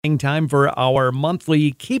Time for our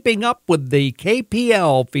monthly Keeping Up with the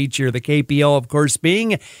KPL feature. The KPL, of course,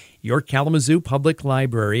 being your Kalamazoo Public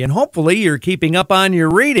Library. And hopefully you're keeping up on your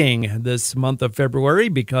reading this month of February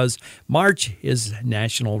because March is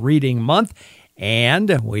National Reading Month.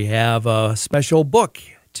 And we have a special book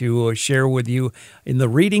to share with you in the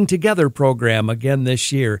Reading Together program again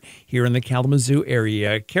this year here in the Kalamazoo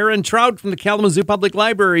area. Karen Trout from the Kalamazoo Public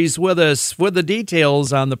Library is with us with the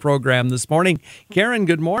details on the program this morning. Karen,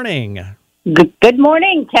 good morning. Good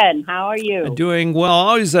morning, Ken. How are you? Doing well.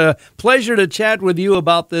 Always a pleasure to chat with you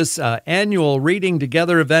about this annual Reading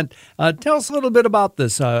Together event. Tell us a little bit about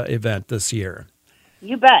this event this year.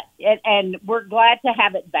 You bet. And we're glad to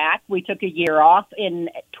have it back. We took a year off in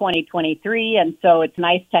 2023, and so it's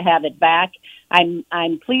nice to have it back. I'm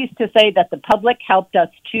pleased to say that the public helped us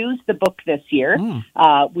choose the book this year.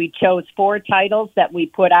 We chose 4 titles that we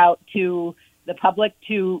put out to the public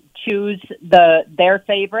to choose their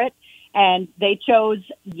favorite, and they chose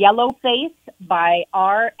Yellow Face by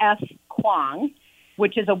R.S. Kwong,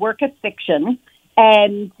 which is a work of fiction,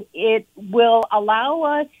 and it will allow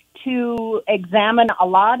us to examine a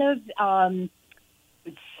lot of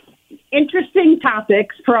interesting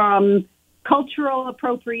topics from cultural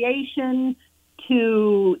appropriation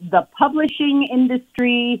to the publishing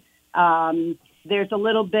industry. There's a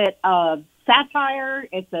little bit of satire.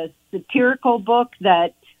 It's a satirical book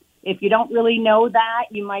that if you don't really know that,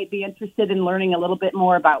 you might be interested in learning a little bit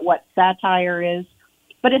more about what satire is.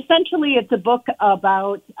 But essentially, it's a book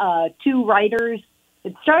about 2 writers.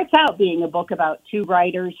 It starts out being a book about 2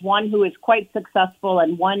 writers, one who is quite successful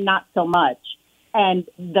and one not so much. And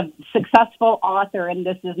the successful author, and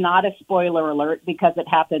this is not a spoiler alert because it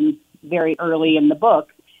happens very early in the book,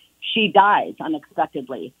 she dies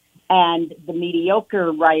unexpectedly. And the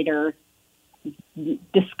mediocre writer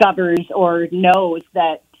discovers or knows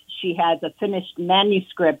that she has a finished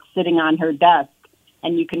manuscript sitting on her desk,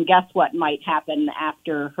 and you can guess what might happen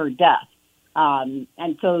after her death.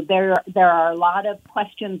 And so there are a lot of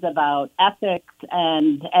questions about ethics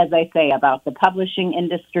and, as I say, about the publishing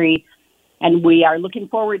industry. And we are looking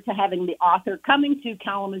forward to having the author coming to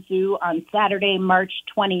Kalamazoo on Saturday, March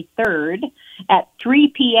 23rd at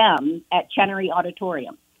 3 p.m. at Chenery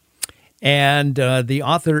Auditorium. And the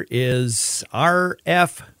author is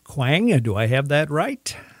R.F. Kwong. Do I have that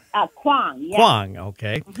right? Kwong, yeah. Kwong,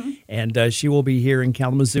 okay. Mm-hmm. And she will be here in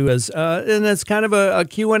Kalamazoo and it's kind of a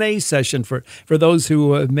Q&A session for those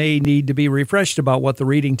who may need to be refreshed about what the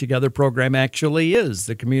Reading Together program actually is.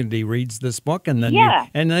 The community reads this book and then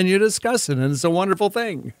you discuss it, and it's a wonderful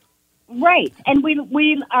thing. Right. And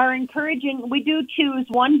we are encouraging, we do choose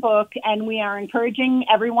one book, and we are encouraging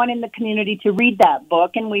everyone in the community to read that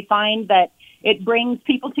book, and we find that it brings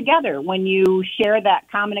people together when you share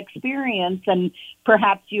that common experience, and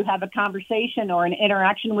perhaps you have a conversation or an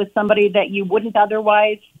interaction with somebody that you wouldn't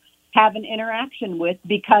otherwise have an interaction with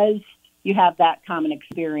because you have that common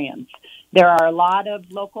experience. There are a lot of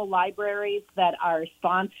local libraries that are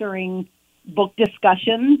sponsoring book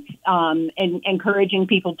discussions and encouraging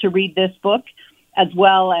people to read this book, as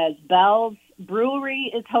well as Bell's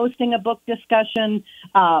Brewery is hosting a book discussion.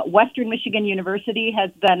 Western Michigan University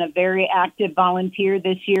has been a very active volunteer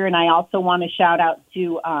this year, and I also want to shout out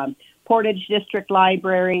to Portage District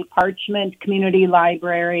Library, Parchment Community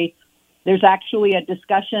Library. There's actually a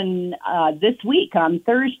discussion this week on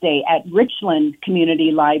Thursday at Richland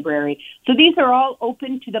Community Library. So these are all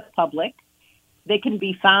open to the public. They can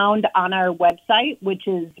be found on our website, which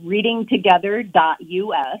is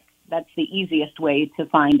readingtogether.us. That's the easiest way to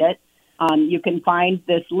find it. You can find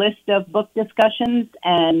this list of book discussions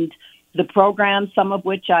and the programs, some of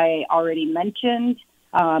which I already mentioned,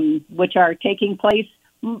 which are taking place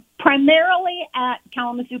primarily at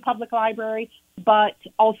Kalamazoo Public Library, but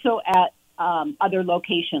also at other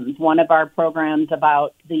locations. One of our programs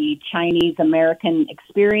about the Chinese American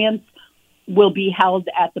experience will be held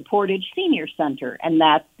at the Portage Senior Center, and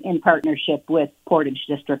that's in partnership with Portage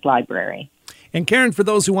District Library. And Karen, for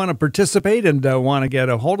those who want to participate and want to get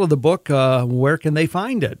a hold of the book, where can they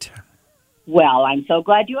find it? Well, I'm so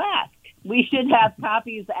glad you asked. We should have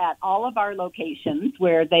copies at all of our locations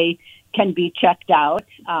where they can be checked out.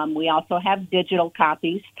 We also have digital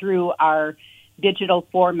copies through our digital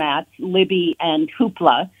formats, Libby and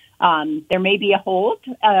Hoopla. There may be a hold,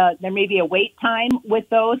 there may be a wait time with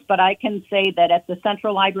those, but I can say that at the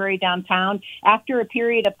Central Library downtown, after a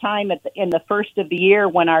period of time in the first of the year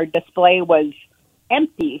when our display was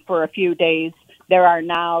empty for a few days, there are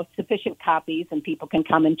now sufficient copies and people can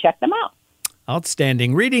come and check them out.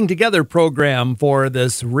 Outstanding Reading Together program for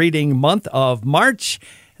this reading month of March.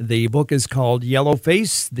 The book is called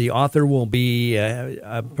Yellowface. The author will be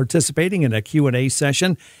participating in a Q&A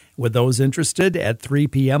session with those interested at 3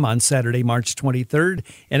 p.m. on Saturday, March 23rd.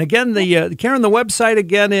 And again, Karen, the website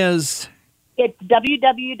again is? It's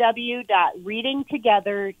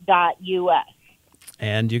www.readingtogether.us.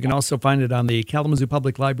 And you can also find it on the Kalamazoo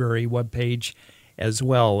Public Library webpage as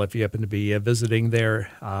well. If you happen to be visiting there,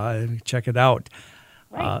 check it out.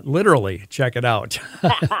 Right. Literally, check it out.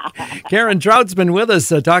 Karen Trout's been with us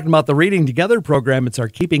talking about the Reading Together program. It's our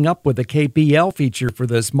Keeping Up with the KPL feature for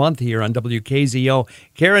this month here on WKZO.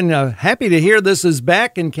 Karen, happy to hear this is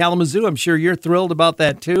back in Kalamazoo. I'm sure you're thrilled about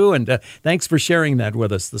that too. And thanks for sharing that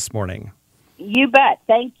with us this morning. You bet.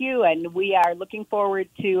 Thank you. And we are looking forward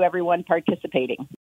to everyone participating.